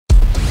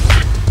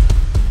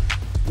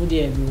Good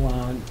day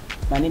everyone,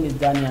 my name is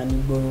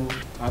Anigboro.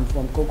 I'm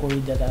from Kokori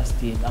Delta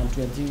State. I'm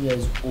 20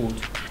 years old.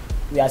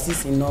 We are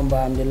 6 in number.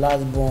 I'm the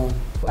last born.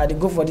 I dey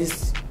go for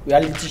this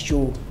reality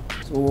show,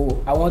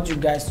 so I want you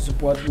guys to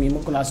support me.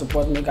 Make una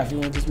support me, make I fit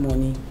win this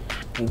money.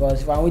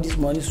 Because if I win this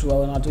money, so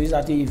I want to use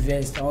that to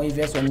invest. I want to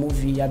invest on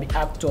movie. I be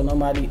actor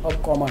normally,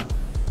 upcomer.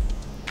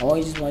 I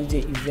want this money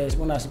to invest.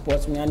 Una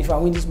support me, and if I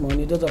win this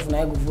money, those of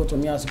una go vote for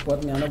me and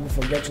support me. I'm not go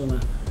forget una.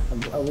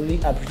 I really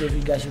appreciate if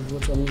you guys should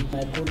vote for me.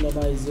 My code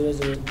number is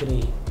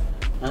 003,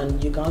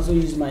 and you can also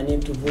use my name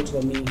to vote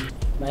for me.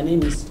 My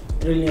name is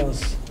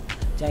Trillions.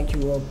 Thank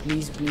you all.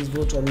 Please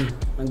vote for me,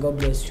 and God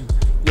bless you.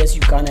 Yes, you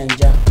can,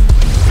 Naija.